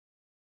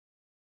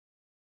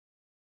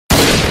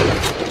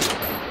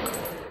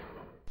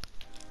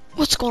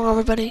going on,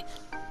 everybody?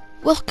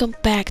 Welcome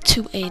back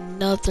to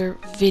another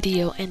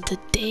video, and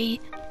today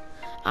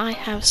I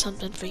have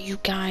something for you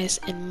guys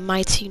and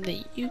my team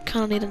that you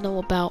kind of need to know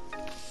about.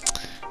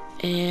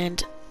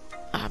 And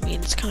I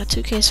mean, it's kind of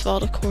 2K's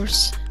fault, of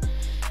course,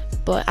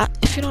 but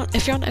if you're on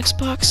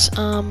Xbox,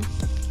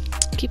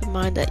 keep in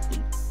mind that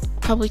you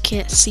probably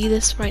can't see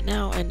this right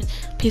now, and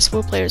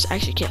PS4 players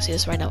actually can't see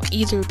this right now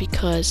either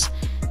because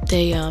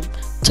they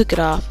took it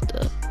off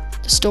the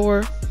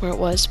store where it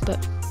was.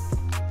 But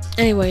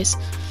anyways,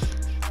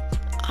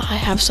 I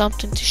have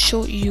something to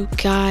show you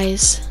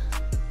guys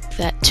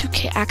that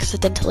 2K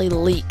accidentally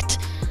leaked.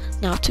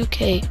 Now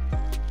 2K,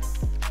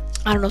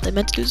 I don't know if they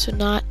meant to do this or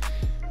not,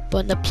 but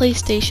in the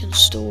PlayStation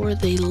store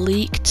they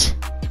leaked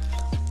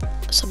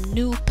some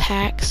new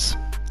packs,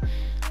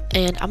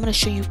 and I'm gonna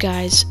show you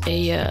guys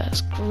a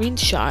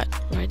screenshot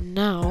right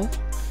now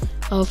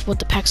of what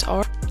the packs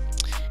are,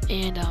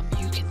 and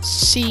you can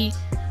see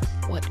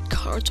what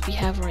cards we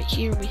have right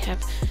here. We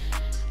have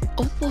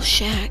OPAL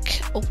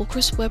Shaq, OPAL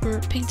Chris Webber,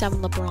 Pink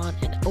Diamond LeBron,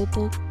 and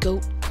OPAL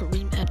GOAT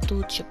Kareem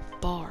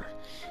Abdul-Jabbar.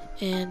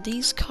 And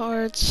these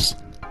cards,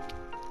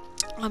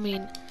 I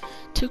mean,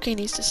 2K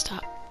needs to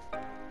stop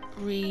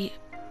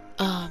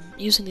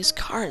using these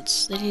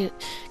cards. They need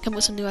to come up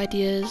with some new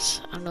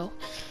ideas. I don't know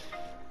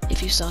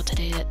if you saw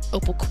today that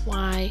OPAL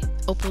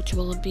Kawhi, OPAL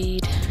Joel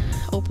Embiid,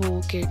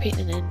 OPAL Gary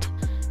Payton, and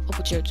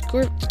OPAL George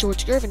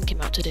Gervin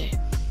came out today.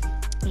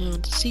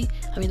 And see,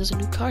 I mean, those are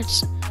new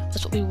cards.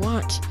 That's what we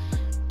want.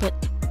 But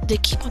they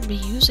keep on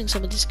reusing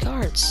some of these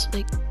cards.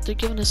 They're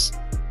giving us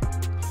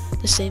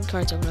the same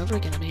cards over and over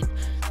again. I mean,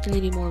 they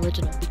need to be more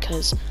original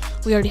because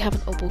we already have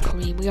an OPAL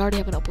Kareem, we already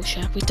have an OPAL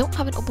Shaq. We don't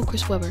have an OPAL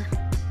Chris Webber.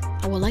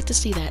 I would like to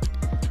see that.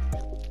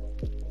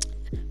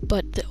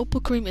 But the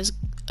OPAL Kareem is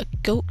a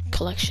GOAT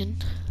collection,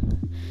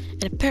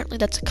 and apparently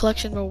that's a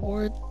collection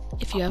reward.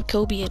 If you have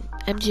Kobe and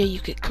MJ,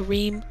 you get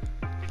Kareem.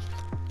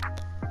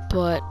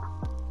 But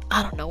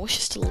I don't know, it's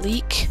just a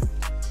leak.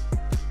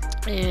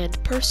 And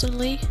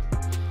personally,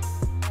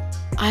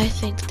 I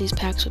think that these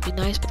packs would be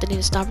nice, but they need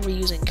to stop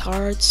reusing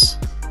cards.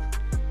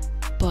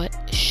 But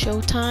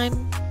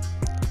SHOWTIME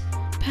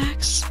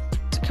packs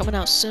are coming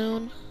out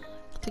soon,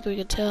 I think we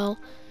can tell.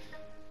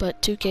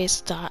 But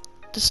 2K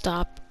to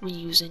stop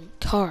reusing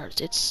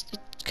cards. It's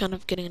kind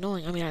of getting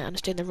annoying. I mean, I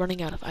understand they're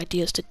running out of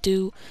ideas to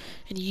do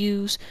and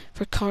use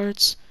for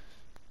cards,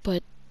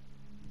 but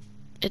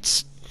they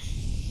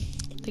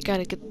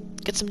gotta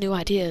get some new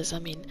ideas. I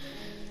mean,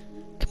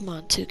 come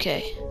on,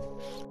 2K.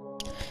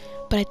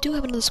 But I do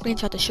have another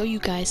screenshot to show you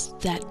guys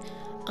that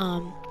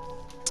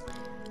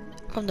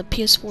from the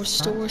PS4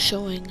 store,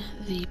 showing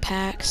the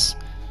packs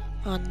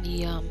on the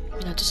you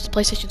know, just the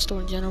PlayStation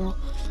store in general.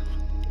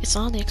 It's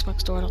not on the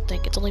Xbox store, I don't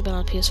think. It's only been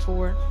on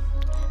PS4,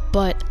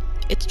 but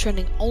it's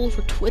trending all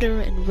over Twitter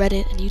and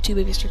Reddit and YouTube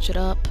if you search it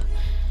up.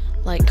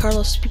 Like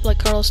people like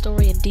Carlos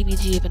Story and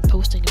DBG have been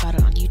posting about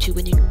it on YouTube,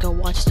 and you can go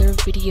watch their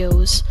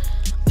videos.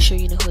 I'm sure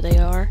you know who they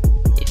are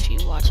if you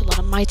watch a lot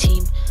of my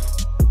team.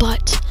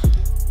 But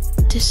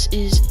this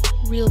is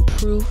real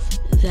proof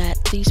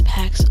that these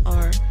packs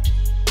are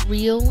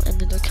real and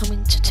that they're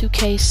coming to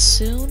 2K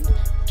soon.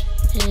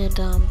 And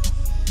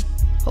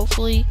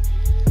hopefully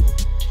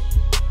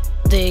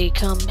they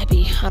come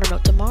maybe, I don't know,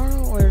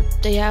 tomorrow or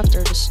day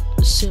after, just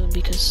soon,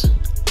 because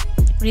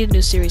we need a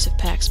new series of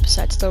packs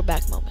besides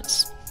throwback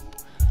moments.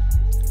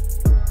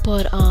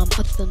 But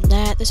other than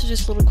that, this was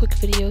just a little quick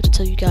video to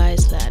tell you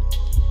guys that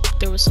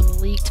there was some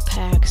leaked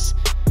packs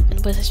in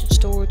the PlayStation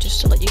store,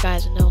 just to let you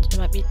guys know that there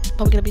might be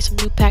probably gonna be some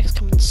new packs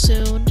coming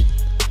soon.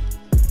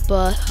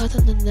 But other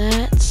than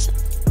that,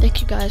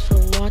 thank you guys for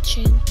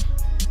watching.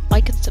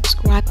 Like and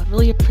subscribe, I'd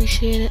really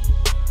appreciate it.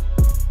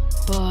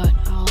 But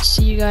I'll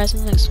see you guys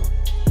in the next one.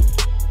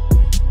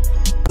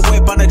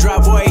 Whip on the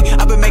driveway,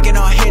 I've been making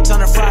all hits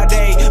on a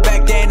Friday.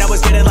 Back then I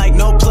was getting like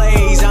no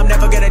plays. I'm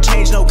never gonna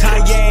change, no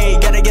Kanye.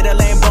 Gotta get a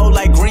Lambo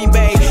like Green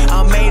Bay.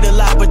 I made a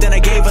lot, but then I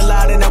gave a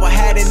lot, and now I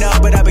had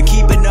enough. But I've been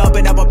keeping up,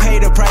 and now I pay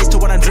the price to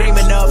what I'm dreaming.